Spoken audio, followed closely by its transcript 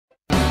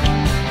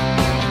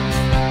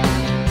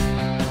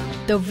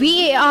The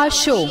VAR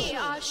Show.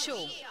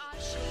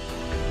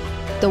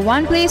 The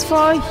one place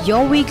for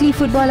your weekly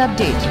football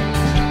update.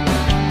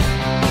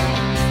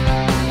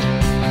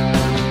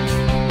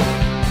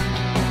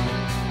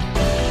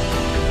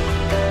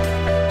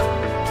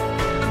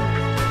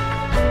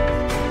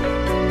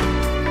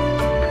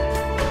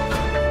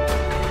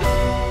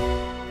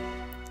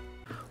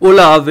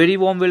 Hola, a very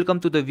warm welcome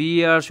to the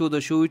VAR show, the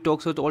show which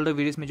talks about all the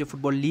various major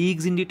football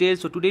leagues in detail.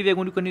 So today we are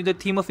going to continue the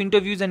theme of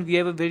interviews, and we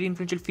have a very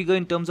influential figure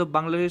in terms of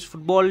Bangladesh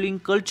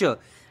footballing culture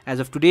as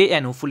of today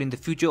and hopefully in the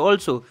future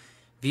also.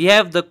 We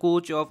have the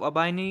coach of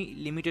Abahani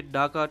Limited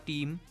Dhaka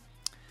team,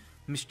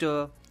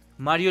 Mr.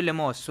 Mário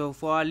Lemos. So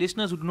for our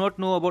listeners who do not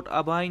know about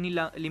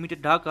Abahani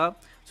Limited Dhaka,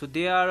 so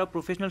they are a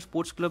professional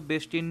sports club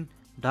based in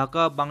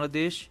Dhaka,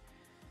 Bangladesh,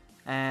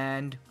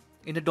 and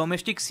in the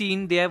domestic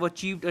scene they have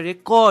achieved a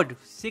record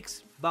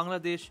 6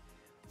 Bangladesh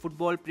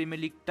Football Premier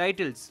League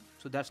titles.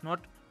 So that's not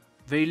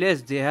very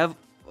less. They have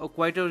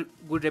quite a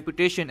good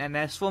reputation. And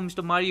as for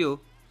Mr. Mário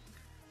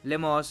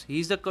Lemos, he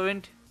is the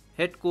current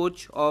head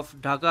coach of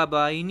Dhaka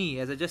Abahani,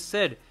 as I just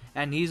said,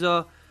 and he's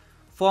a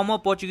former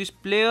Portuguese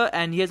player,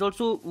 and he has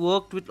also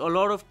worked with a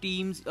lot of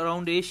teams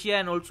around Asia,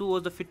 and also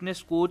was the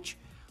fitness coach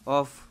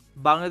of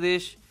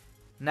Bangladesh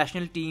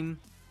national team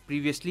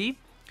previously.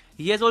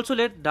 He has also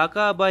led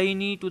Dhaka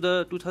Abahani to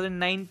the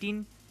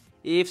 2019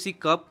 AFC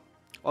Cup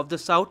of the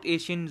South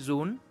Asian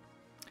zone,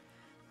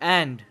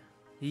 and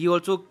he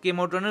also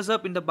came out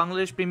runners-up in the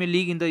Bangladesh Premier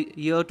League in the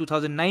year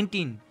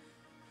 2019.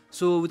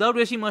 So without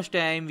wasting much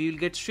time, we will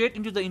get straight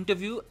into the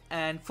interview.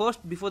 And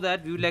first, before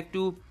that, we would like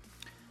to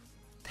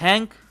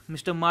thank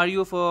Mr.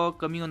 Mário for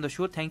coming on the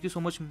show. Thank you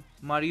so much,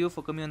 Mário,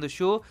 for coming on the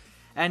show.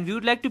 And we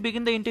would like to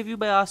begin the interview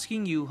by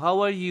asking you, how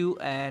are you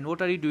and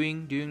what are you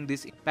doing during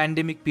this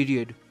pandemic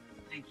period?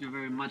 Thank you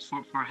very much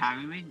for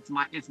having me.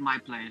 It's my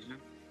pleasure.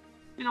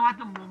 You know, at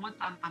the moment,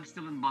 I'm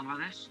still in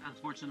Bangladesh.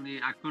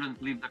 Unfortunately, I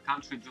couldn't leave the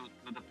country due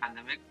to the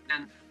pandemic.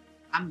 And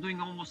I'm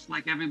doing almost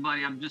like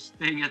everybody. I'm just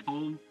staying at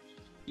home,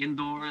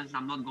 indoors.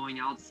 I'm not going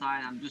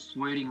outside. I'm just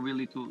waiting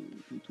really to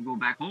go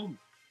back home.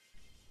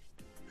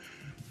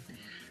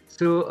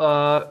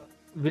 So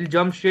we'll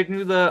jump straight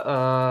into the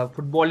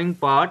footballing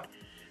part.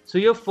 So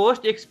your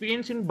first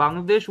experience in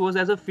Bangladesh was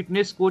as a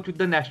fitness coach with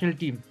the national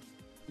team.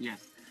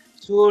 Yes.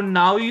 So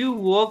now you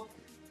work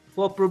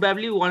for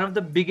probably one of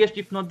the biggest,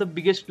 if not the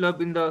biggest club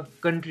in the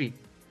country.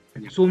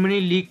 Yeah. So many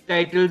league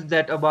titles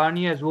that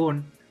Abahani has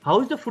won.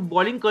 How is the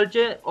footballing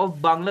culture of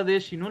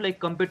Bangladesh, like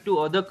compared to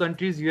other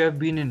countries you have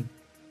been in?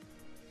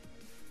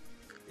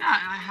 Yeah,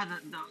 I had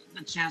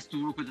the chance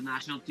to work with the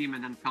national team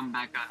and then come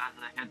back as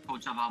the head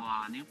coach of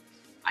Abahani.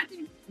 I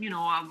think, in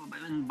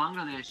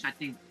Bangladesh, I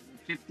think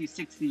 50,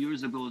 60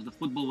 years ago, the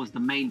football was the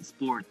main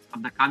sport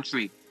of the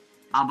country.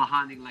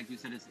 Abahani, like you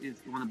said,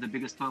 is one of the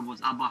biggest clubs, was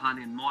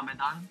Abahani and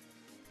Mohammedan.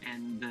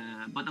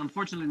 But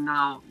unfortunately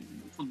now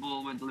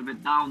football went a little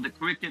bit down. The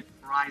cricket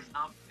rised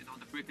up.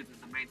 The cricket is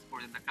the main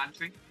sport in the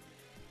country,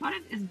 but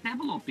it's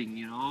developing.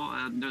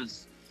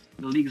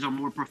 The leagues are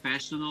more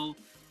professional.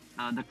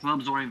 The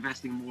clubs are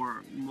investing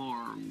more.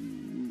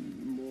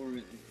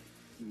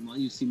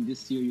 You see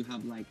this year you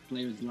have like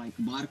players like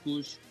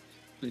Barkos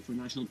play for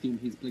national team.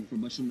 He's playing for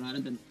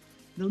Bashundarat, and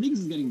the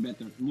leagues is getting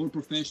better, more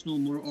professional,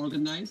 more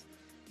organized.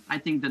 I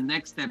think the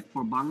next step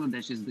for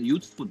Bangladesh is the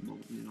youth football.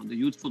 The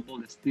youth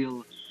football is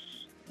still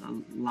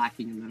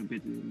lacking a little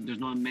bit. There's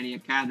not many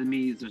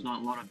academies. There's not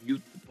a lot of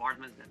youth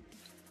departments. And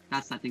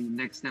that's, I think, the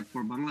next step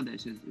for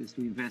Bangladesh is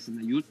to invest in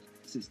the youth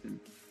system.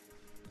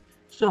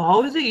 So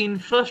how is the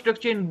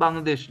infrastructure in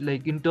Bangladesh,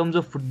 like in terms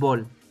of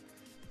football?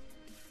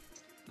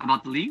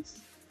 About the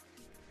leagues?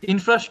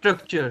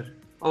 Infrastructure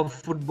of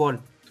football.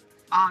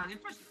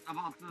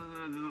 About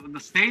the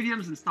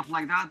stadiums and stuff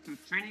like that, to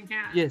training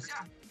camp. Yes.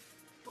 Yeah.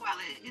 Well,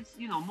 it's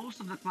most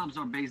of the clubs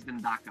are based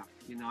in Dhaka,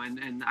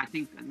 and I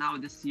think now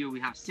this year we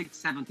have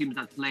 6-7 teams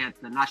that play at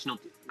the national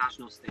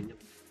stadium.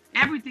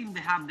 Every team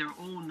they have their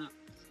own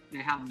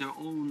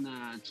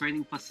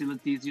training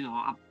facilities.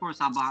 Of course,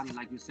 Abahani,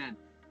 like you said,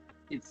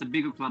 it's a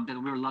bigger club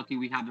that we're lucky.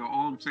 We have their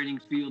own training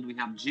field. We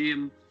have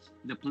gym.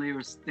 The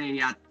players stay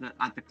at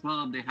the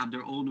club. They have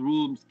their own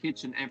rooms,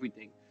 kitchen,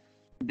 everything.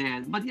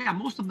 But yeah,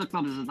 most of the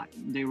clubs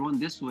they run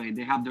this way.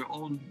 They have their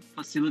own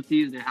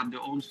facilities. They have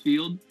their own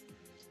field.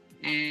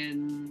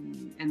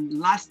 And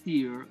last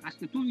year,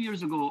 actually 2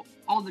 years ago,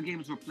 all the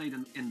games were played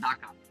in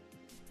Dhaka.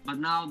 But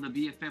now the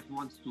BFF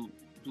wants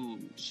to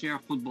share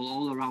football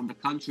all around the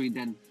country.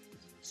 Then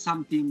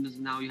some teams,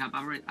 now you have,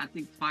 I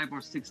think 5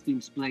 or 6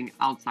 teams playing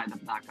outside of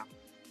Dhaka.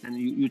 And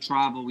you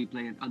travel, we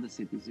play in other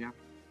cities, yeah.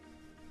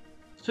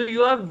 So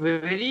you are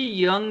very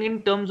young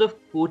in terms of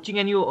coaching,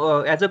 and you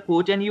as a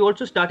coach, and you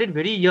also started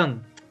very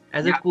young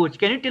as a coach.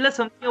 Can you tell us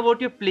something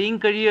about your playing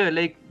career?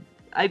 Like,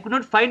 I could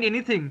not find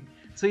anything.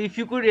 So if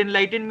you could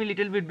enlighten me a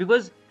little bit,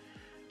 because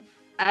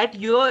at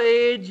your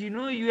age,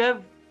 you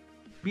have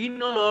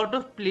been a lot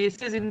of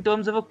places in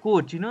terms of a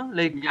coach,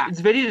 it's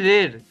very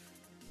rare.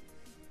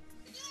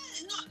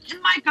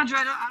 In my country,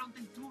 I don't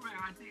think too rare.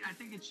 I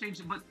think it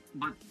changed, but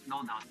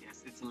no doubt,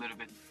 yes, it's a little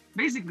bit.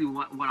 basically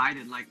what I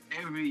did, like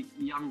every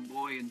young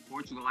boy in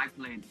Portugal, I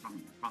played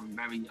from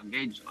very young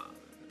age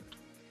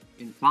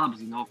in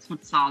clubs,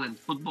 futsal and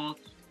football,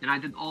 and I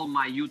did all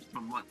my youth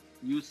from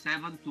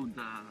U7 to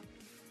the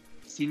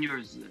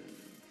seniors.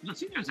 The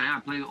seniors, I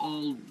played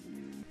all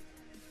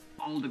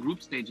the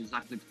group stages.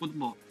 I played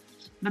football.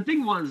 The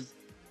thing was,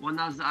 when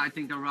I was, I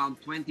think, around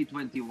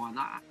 2021,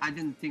 I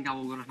didn't think I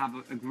was going to have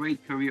a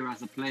great career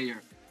as a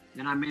player.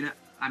 Then I made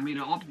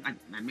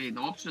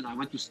the option. I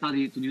went to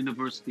study to the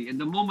university. And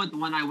the moment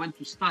when I went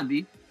to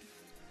study,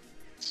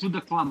 through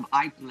the club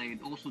I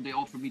played, also they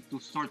offered me to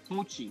start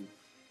coaching.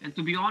 And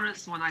to be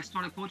honest, when I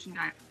started coaching,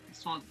 I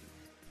thought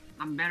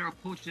I'm better a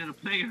coach than a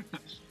player.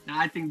 And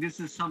I think this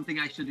is something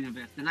I should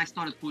invest. And I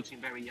started coaching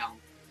very young,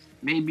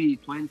 maybe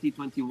 20,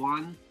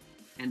 21.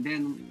 And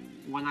then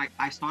when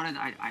I started,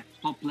 I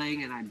stopped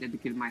playing and I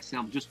dedicated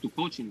myself just to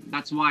coaching.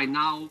 That's why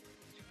now,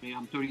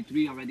 I'm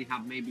 33, I already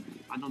have maybe,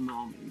 I don't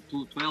know, maybe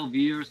 12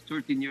 years,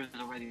 13 years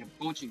already of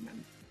coaching.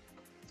 And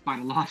it's quite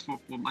a lot for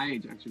my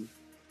age, actually.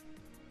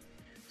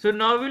 So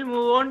now we'll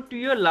move on to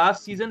your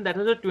last season. That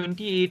was a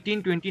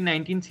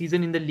 2018-2019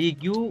 season in the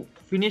league. You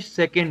finished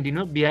second,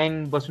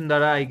 behind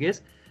Basundhara, I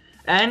guess.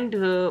 And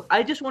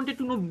I just wanted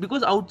to know,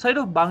 because outside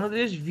of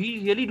Bangladesh, we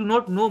really do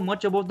not know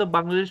much about the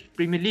Bangladesh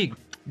Premier League,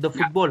 the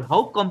football. Yeah.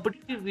 How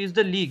competitive is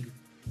the league?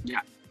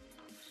 Yeah.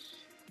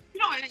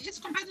 It's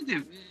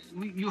competitive.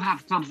 You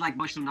have clubs like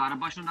Basundhara.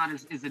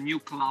 Basundhara is a new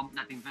club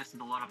that invested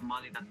a lot of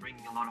money, that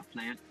bringing a lot of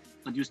players.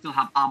 But you still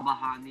have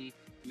Abahani.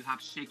 You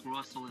have Sheikh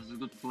Russell is a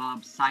good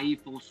club. Saif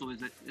also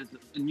is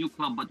a new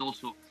club, but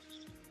also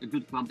a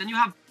good club. Then you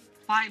have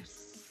I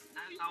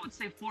would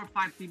say 4 or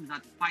 5 teams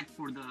that fight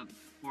for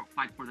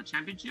the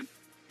championship,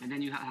 and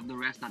then you have the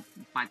rest that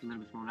fight a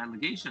little bit for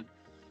relegation.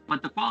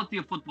 But the quality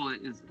of football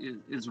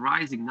is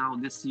rising now.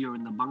 This year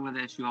in the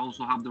Bangladesh, you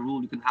also have the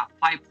rule you can have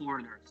 5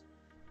 foreigners.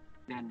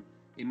 Then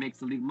it makes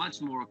the league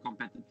much more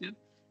competitive.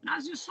 And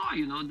as you saw,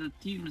 the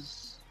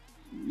teams,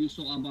 you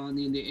saw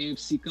Abahani in the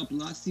AFC Cup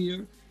last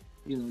year.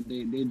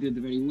 They did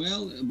very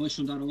well.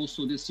 Basundhara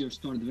also this year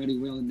started very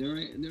well in their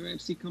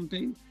AFC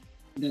campaign.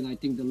 Then I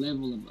think the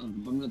level of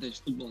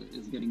Bangladesh football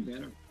is getting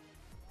better.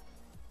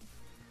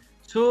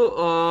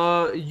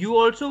 So you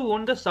also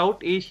won the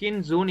South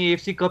Asian Zone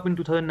AFC Cup in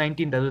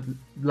 2019, that was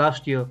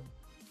last year.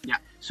 Yeah.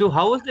 So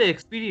how was the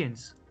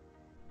experience?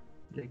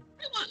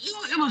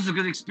 It was a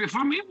good experience.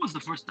 For me, it was the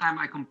first time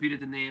I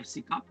competed in the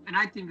AFC Cup. And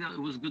I think that it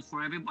was good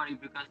for everybody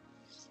because,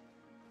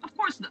 of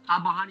course, the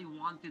Abahani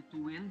wanted to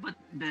win, but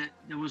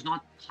there was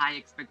not high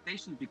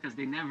expectations because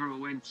they never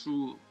went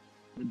through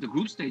the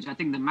group stage. I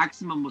think the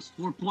maximum was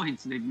 4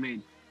 points they've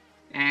made.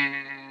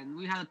 And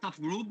we had a tough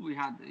group. We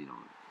had,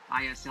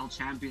 ISL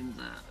champions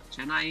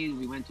Chennai.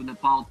 We went to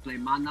Nepal to play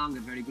Manang, a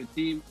very good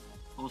team.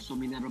 Also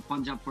Minerva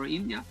Punjab for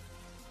India.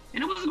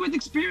 And it was a great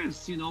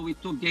experience. We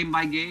took game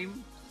by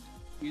game.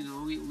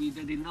 We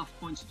did enough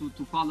points to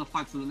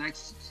qualify for the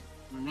next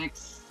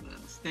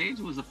stage.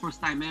 It was the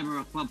first time ever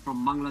a club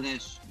from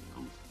Bangladesh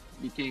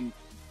became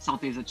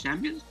South Asia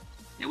champions.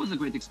 It was a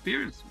great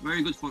experience.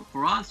 Very good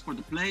for us, for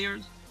the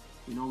players.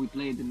 We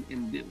played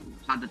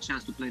had the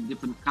chance to play in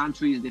different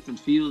countries, different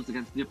fields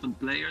against different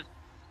players.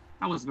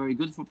 That was very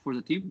good for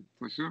the team,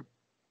 for sure.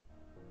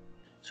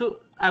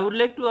 So I would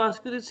like to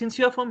ask you this, since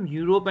you are from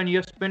Europe and you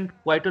have spent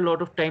quite a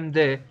lot of time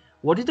there,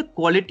 what is the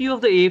quality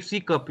of the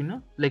AFC Cup,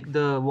 like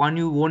the one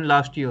you won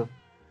last year?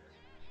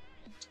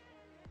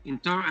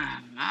 It's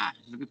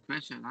a good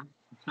question, huh?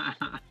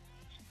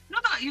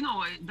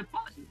 The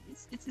quality,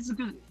 it's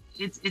good.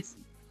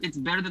 It's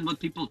better than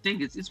what people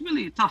think. It's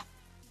really tough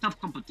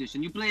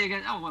competition. You're playing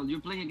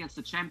against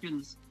the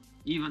champions,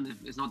 even if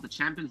it's not the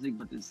Champions League,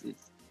 but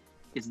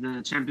it's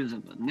the champions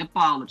of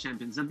Nepal, the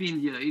champions of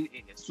India.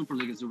 Super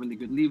League is a really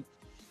good league,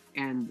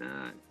 and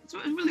so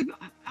it's really good.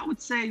 I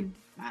would say,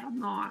 I don't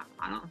know.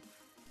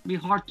 It'd be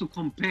hard to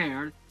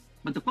compare,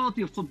 but the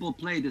quality of football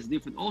played is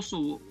different.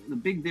 Also, the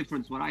big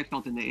difference, what I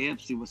felt in the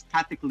AFC was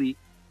tactically,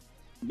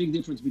 big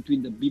difference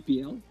between the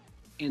BPL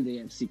and the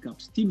AFC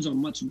Cups. Teams are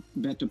much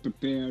better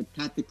prepared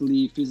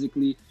tactically,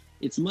 physically.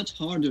 It's much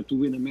harder to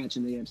win a match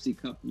in the AFC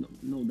Cup,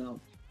 no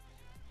doubt.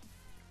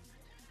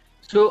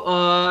 So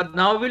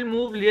now we'll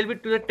move a little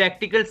bit to the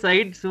tactical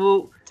side.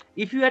 So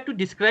if you had to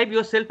describe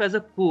yourself as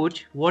a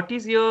coach,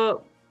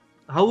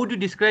 how would you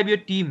describe your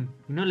team?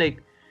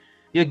 Like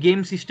your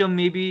game system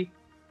maybe?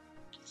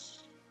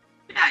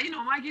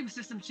 Yeah, my game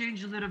system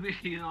changed a little bit,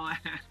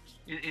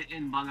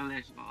 in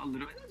Bangladesh, a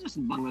little bit, not just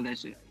in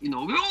Bangladesh. We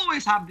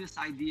always have this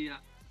idea,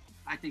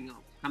 I think,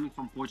 coming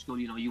from Portugal,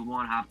 you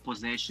want to have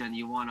possession,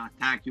 you want to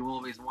attack, you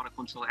always want to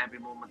control every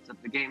moment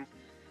of the game.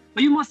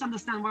 But you must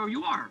understand where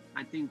you are,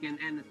 I think.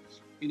 And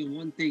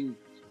one thing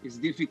is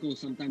difficult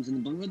sometimes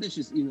in Bangladesh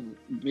is,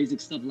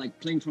 basic stuff like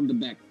playing from the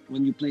back.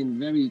 When you play in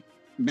very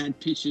bad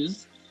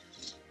pitches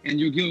and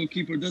your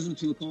goalkeeper doesn't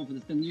feel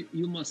confident, then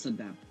you must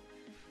adapt.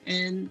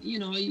 And,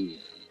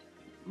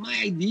 my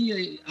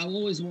idea, I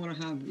always want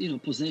to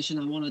have, possession.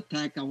 I want to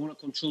attack. I want to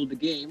control the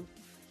game.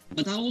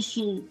 But I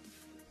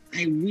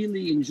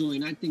really enjoy,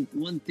 and I think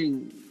one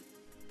thing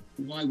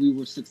why we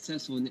were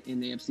successful in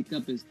the AFC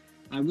Cup is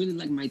I really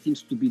like my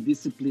teams to be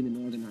disciplined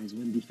and organized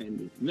when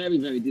defending. Very,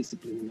 very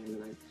disciplined and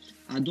organized.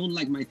 I don't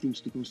like my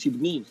teams to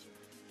concede goals.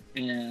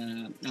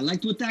 I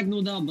like to attack,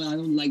 no doubt, but I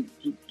don't like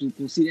to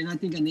concede. And I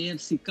think in the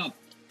AFC Cup,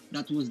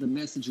 that was the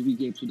message we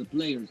gave to the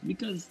players.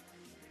 Because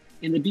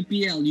in the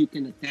BPL, you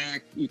can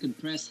attack, you can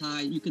press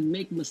high, you can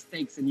make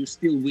mistakes, and you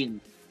still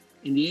win.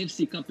 In the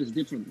AFC Cup, it's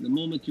different. The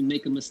moment you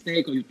make a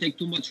mistake or you take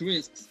too much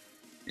risks,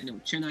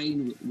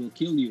 Chennai will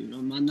kill you.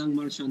 Manang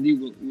Marchandi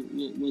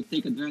will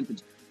take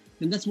advantage.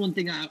 And that's one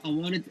thing I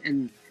wanted.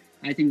 And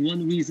I think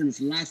one reason is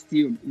last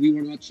year we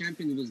were not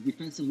champion was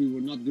defensively we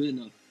were not good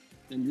enough.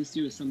 And this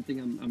year is something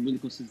I'm really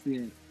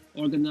consistently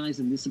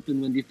organized and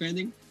disciplined when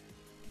defending.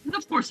 And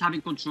of course,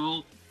 having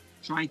control,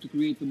 trying to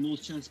create the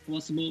most chance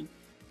possible,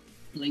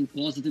 playing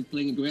positive,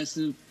 playing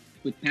aggressive,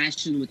 with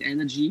passion, with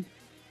energy,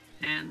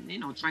 and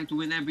trying to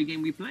win every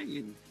game we play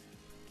in.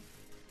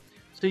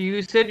 So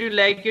you said you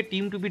like your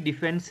team to be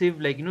defensive,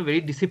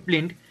 very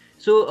disciplined.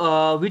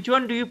 So which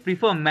one do you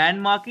prefer, man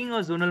marking or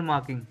zonal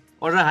marking,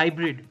 or a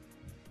hybrid?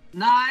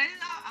 Nah,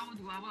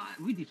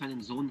 we defend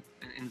in zones.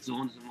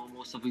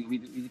 Most of we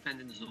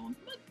defend in zone.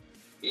 But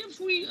if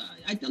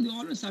I tell you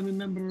honest, I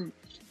remember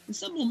in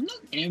some moment,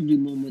 not every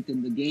moment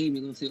in the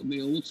game, say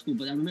very old school,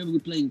 but I remember we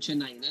playing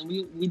Chennai, and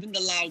we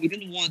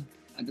didn't want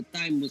at the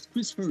time was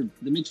Chris Hurd,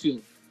 the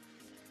midfield.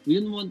 We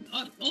didn't want.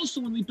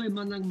 Also, when we played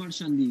Manang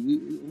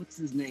Marchandi, what's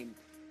his name?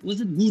 Was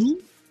it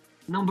Guru?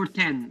 Number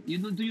 10.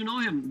 Do you know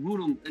him?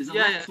 Guru is a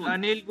left foot.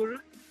 Anil Guru.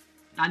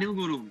 Anil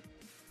Guru.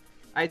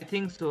 I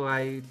think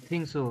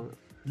so.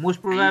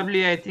 Most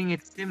probably, I think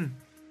it's him.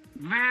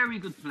 Very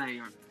good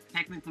player.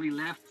 Technically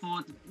left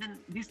foot. Then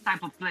these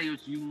type of players,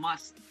 you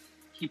must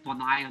keep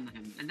an eye on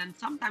him. And then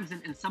sometimes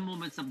in some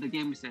moments of the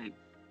game, we say,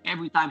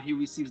 every time he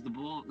receives the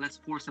ball, let's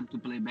force him to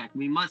play back.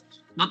 We must,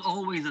 not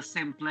always the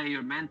same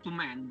player, man to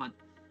man, but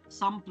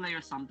some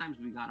players, sometimes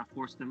we gotta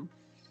force them,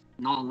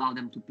 not allow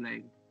them to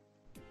play.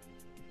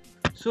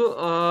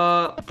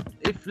 So,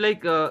 if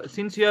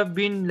since you have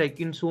been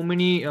in so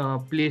many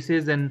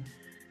places, and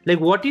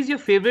what is your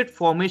favorite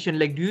formation?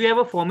 Do you have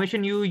a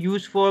formation you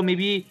use for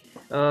maybe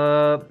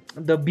the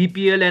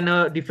BPL and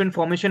a different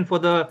formation for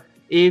the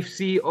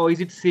AFC, or is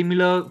it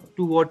similar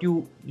to what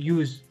you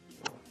use?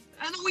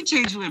 We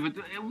changed a little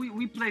bit.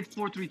 We played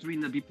 4-3-3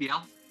 in the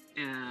BPL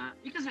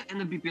because in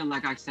the BPL,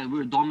 like I said,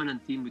 we're a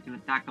dominant team. We can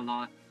attack a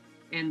lot.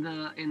 In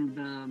the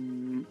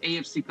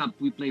AFC Cup,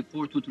 we played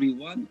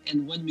 4-2-3-1,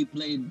 and when we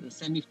played the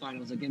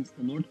semifinals against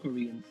the North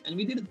Koreans, and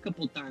we did it a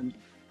couple times,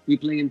 we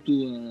played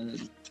into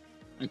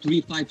a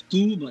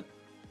 3-5-2, but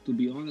to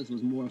be honest, it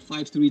was more a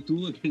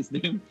 5-3-2 against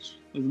them.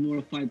 It was more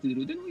a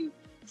 5-3-2. Then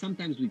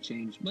sometimes we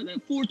change, but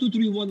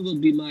 4-2-3-1 will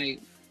be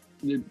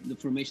the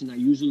formation I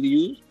usually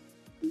use.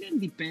 And then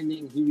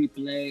depending who we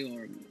play,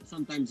 or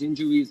sometimes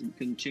injuries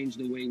can change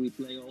the way we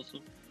play also.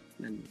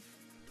 And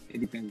it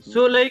depends.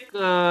 So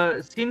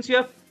since you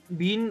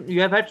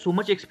have had so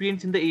much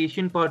experience in the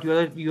Asian part,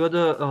 you are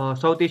the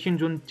South Asian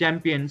zone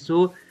champion.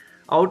 So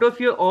out of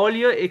all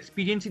your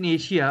experience in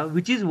Asia,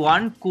 which is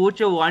one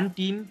coach or one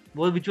team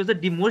which was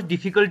the most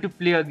difficult to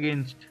play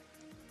against?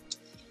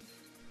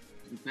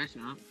 Good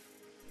question, huh?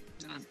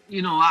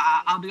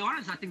 I'll be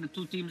honest. I think the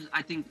two teams.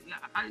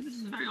 This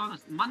is very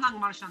honest. Manang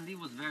Marchandi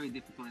was very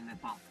difficult in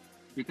Nepal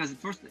because at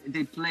first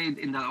they played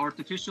in the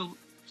artificial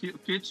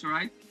pitch,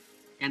 right?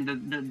 And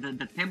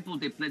the tempo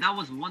they played, that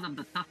was one of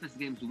the toughest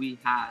games we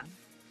had.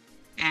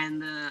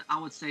 And I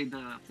would say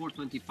the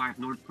 425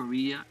 North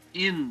Korea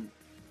in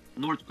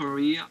North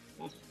Korea.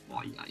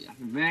 Oh yeah,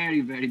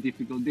 very, very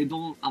difficult. They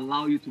don't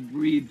allow you to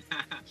breathe.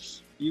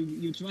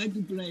 You try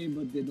to play,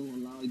 but they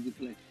don't allow you to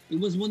play. It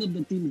was one of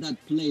the teams that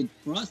played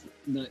for us.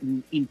 The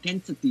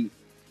intensity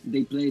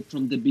they played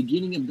from the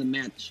beginning of the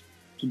match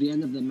to the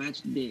end of the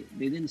match, they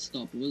didn't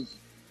stop. It was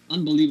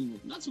unbelievable.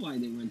 That's why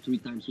they went 3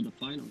 times to the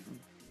final.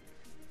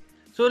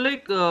 So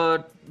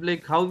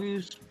how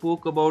you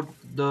spoke about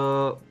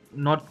the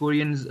North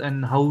Koreans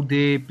and how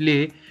they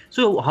play.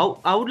 So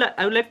I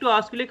would like to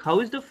ask you how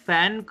is the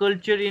fan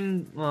culture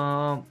in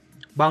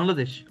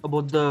Bangladesh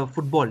about the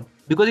football,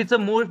 because it's a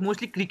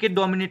mostly cricket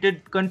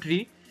dominated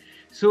country.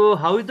 So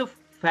how is the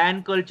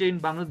fan culture in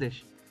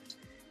Bangladesh?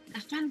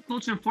 The fan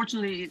culture,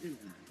 unfortunately,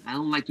 I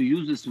don't like to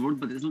use this word,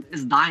 but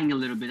it's dying a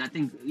little bit. I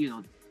think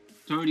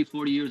 30,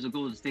 40 years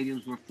ago the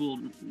stadiums were full,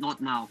 not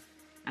now.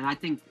 And I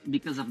think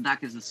because of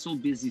Dhaka, it's a so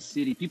busy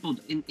city. People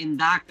in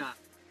Dhaka,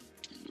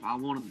 I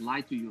won't lie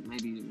to you,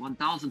 maybe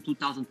 1,000,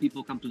 2,000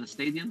 people come to the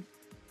stadium.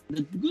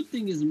 The good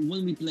thing is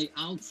when we play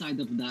outside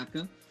of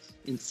Dhaka,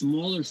 in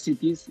smaller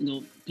cities,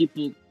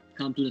 people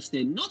come to the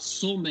stadium. Not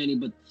so many,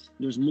 but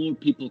there's more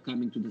people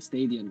coming to the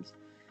stadiums.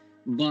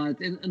 But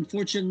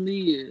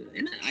unfortunately,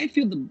 and I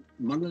feel the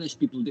Bangladesh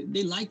people,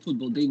 they like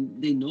football.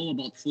 They know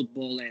about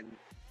football, and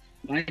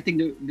I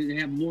think they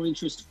have more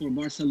interest for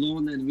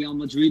Barcelona and Real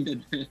Madrid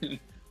than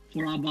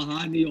for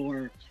Abahani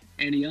or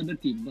any other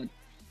team. But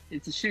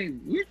it's a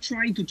shame. We're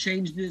trying to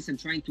change this and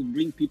trying to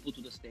bring people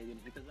to the stadium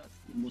because that's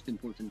the most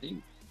important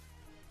thing.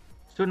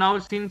 So now,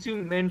 since you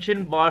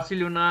mentioned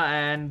Barcelona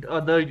and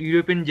other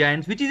European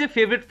giants, which is your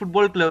favorite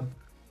football club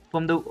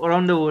from the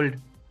around the world?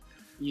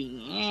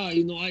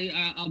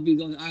 I'll be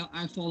honest.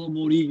 I follow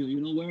Mourinho. You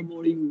know where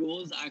Mourinho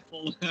goes, I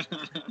follow.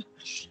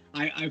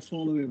 I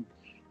follow him.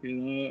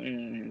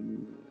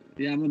 And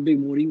yeah, I'm a big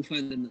Mourinho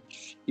fan. And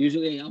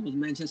usually I was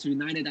Manchester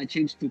United. I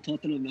changed to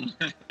Tottenham now.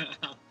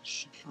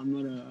 I'm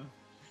not a,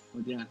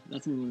 but yeah,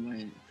 that's one of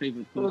my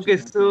favorite coaches. Okay,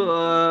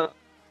 so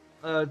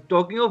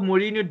talking of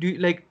Mourinho, do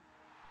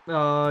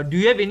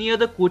you have any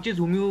other coaches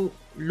whom you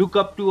look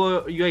up to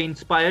or you are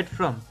inspired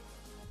from?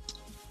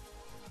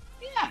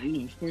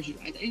 Yeah, of course.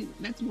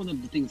 That's one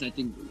of the things I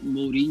think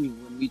Mourinho,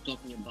 when we're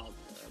talking about,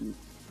 you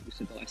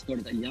said I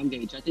started at a young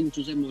age. I think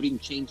Jose Mourinho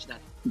changed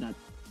that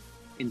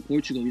in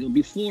Portugal.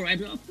 Before,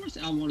 of course,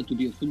 I wanted to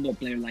be a football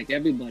player like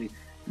everybody.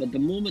 But the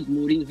moment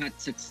Mourinho had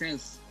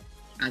success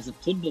as a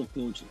football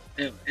coach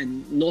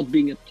and not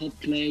being a top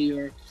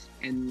player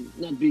and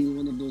not being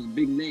one of those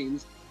big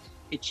names,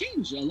 it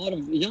changed. A lot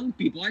of young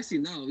people, I see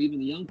now,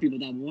 even young people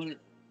that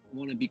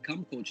want to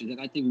become coaches. And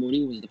I think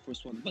Mourinho was the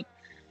first one. But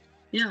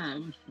yeah,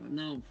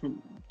 now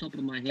from top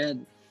of my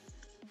head,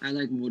 I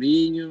like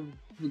Mourinho.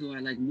 Who do I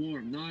like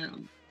more? No,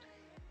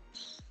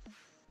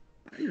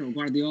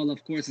 Guardiola,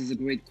 of course, is a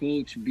great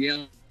coach.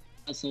 Bielsa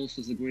also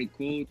is a great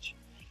coach.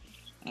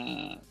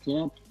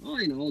 Klopp,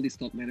 all these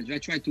top managers. I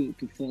try to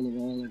follow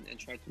all and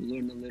try to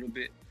learn a little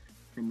bit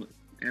from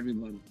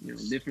everyone.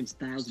 Different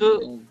styles.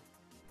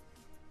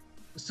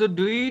 So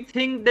do you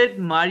think that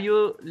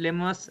Mário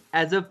Lemos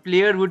as a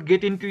player would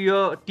get into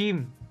your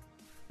team?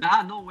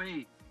 No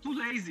way. Too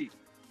lazy.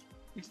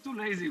 He's too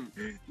lazy.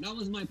 That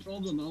was my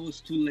problem. I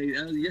was too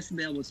lazy.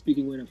 Yesterday I was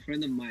speaking with a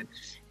friend of mine,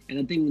 and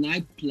I think when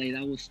I played,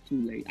 I was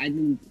too late.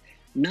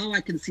 Now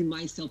I can see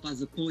myself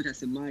as a coach. I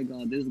said, my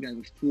God, this guy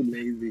was too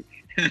lazy.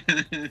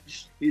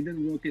 He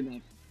didn't work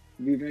enough.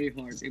 It'd be very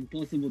hard.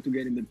 Impossible to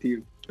get in the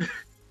team.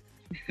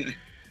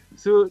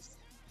 So,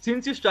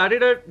 since you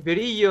started at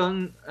very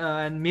young,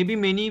 and maybe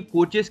many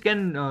coaches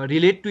can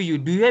relate to you,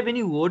 do you have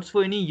any words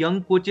for any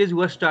young coaches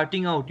who are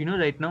starting out,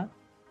 right now?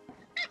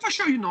 Yeah, for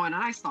sure, and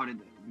I started,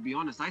 to be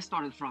honest, I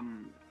started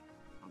from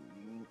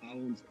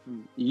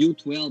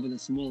U12 in a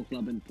small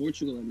club in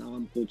Portugal, and now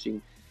I'm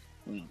coaching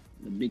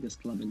the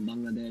biggest club in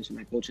Bangladesh, and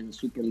I coach in the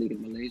Super League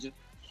in Malaysia.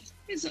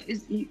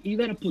 You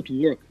got to put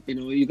work,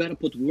 you got to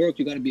put work,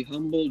 you got to be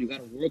humble, you got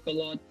to work a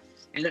lot.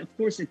 And of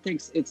course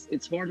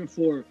it's harder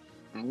for,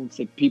 I won't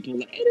say people,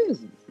 it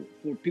is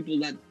for people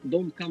that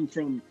don't come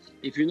from,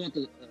 if you're not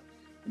a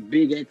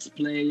big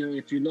ex-player,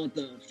 if you're not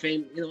a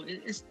fame,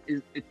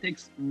 it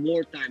takes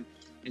more time,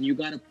 and you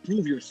got to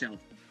prove yourself,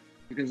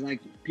 because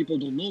people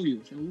don't know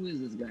you. So who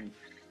is this guy?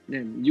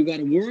 Then you got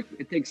to work.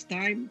 It takes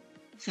time.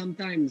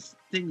 Sometimes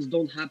things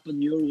don't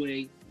happen your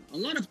way. A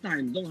lot of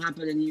times don't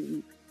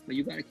happen, but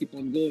you got to keep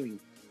on going.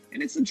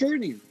 And it's a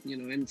journey,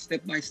 and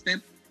step by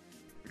step,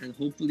 and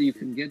hopefully you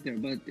can get there.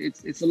 But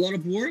it's a lot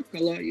of work,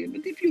 but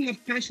if you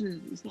have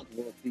passion, it's not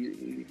work.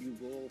 You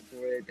go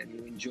for it and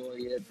you enjoy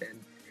it. And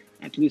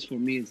at least for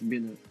me, it's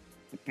been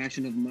a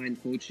passion of mine,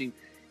 coaching.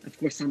 Of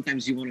course,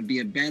 sometimes you want to be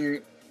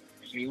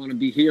you want to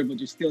be here, but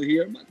you're still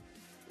here. But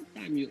with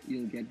time,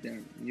 you'll get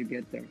there. You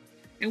get there.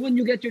 And when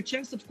you get your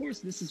chance, of course,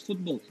 this is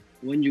football.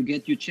 When you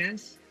get your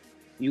chance,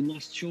 you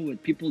must show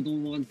it. People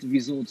don't want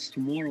results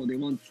tomorrow. They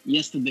want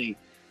yesterday.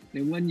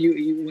 And when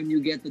you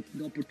get the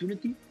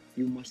opportunity,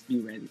 you must be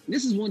ready.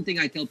 This is one thing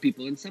I tell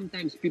people. And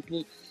sometimes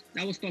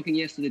I was talking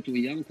yesterday to a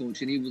young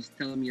coach, and he was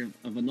telling me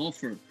of an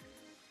offer.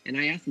 And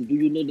I asked him, do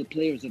you know the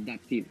players of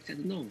that team? He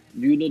said, no.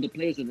 Do you know the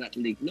players of that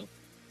league? No.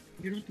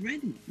 You're not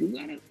ready. You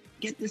got to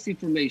get this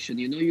information.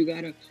 You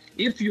got to,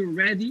 if you're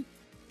ready,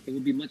 it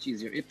will be much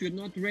easier. If you're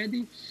not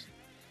ready,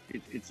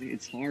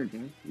 it's hard,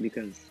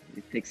 because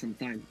it takes some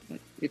time. But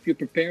if you're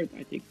prepared,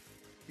 I think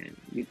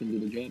you can do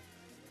the job.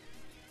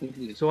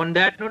 Hopefully. So on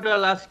that note,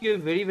 I'll ask you a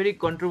very, very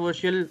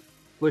controversial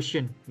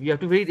question. You have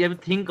to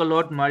think a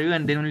lot, Mario,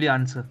 and then only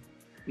answer.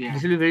 Yeah.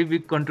 This will be a very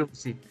big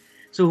controversy.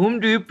 So whom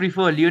do you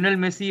prefer, Lionel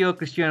Messi or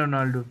Cristiano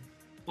Ronaldo?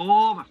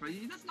 Oh, my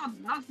friend,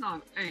 that's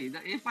not. Hey,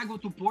 if I go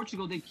to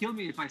Portugal, they kill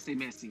me if I say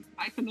Messi.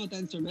 I cannot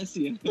answer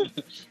Messi.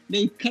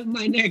 They cut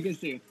my neck and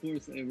say, of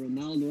course,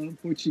 Ronaldo. I'm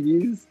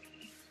Portuguese.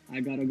 I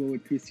gotta go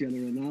with Cristiano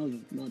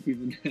Ronaldo. Not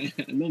even,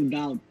 no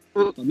doubt.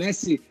 But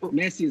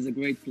Messi is a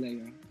great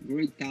player,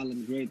 great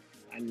talent, great.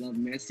 I love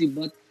Messi,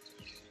 but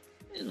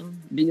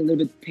being a little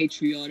bit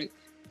patriotic,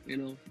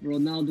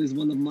 Ronaldo is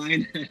one of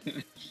mine.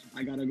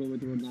 I gotta go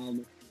with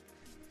Ronaldo.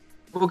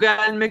 Okay,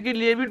 I'll make it a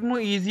little bit more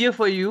easier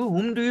for you.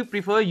 Whom do you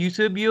prefer,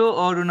 Eusebio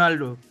or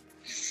Ronaldo?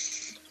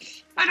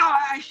 I know,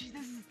 actually,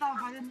 this is tough.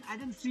 I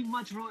didn't see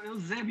much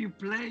Eusebio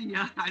play.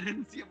 Yeah, I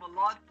didn't see him a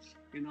lot.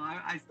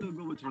 I still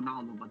go with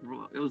Ronaldo, but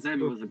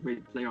Eusebio was a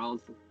great player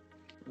also.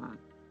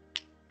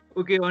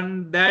 Okay,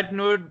 on that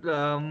note,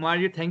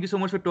 Mario, thank you so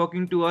much for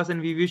talking to us,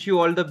 and we wish you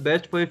all the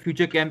best for your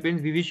future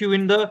campaigns. We wish you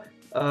win the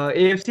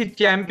AFC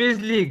Champions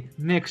League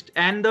next,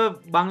 and the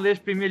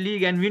Bangladesh Premier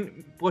League, and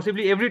win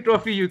possibly every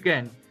trophy you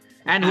can.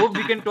 And hope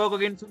we can talk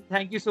again soon.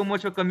 Thank you so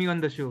much for coming on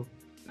the show.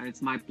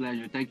 It's my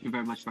pleasure. Thank you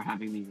very much for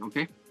having me.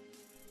 Okay.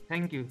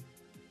 Thank you.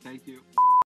 Thank you.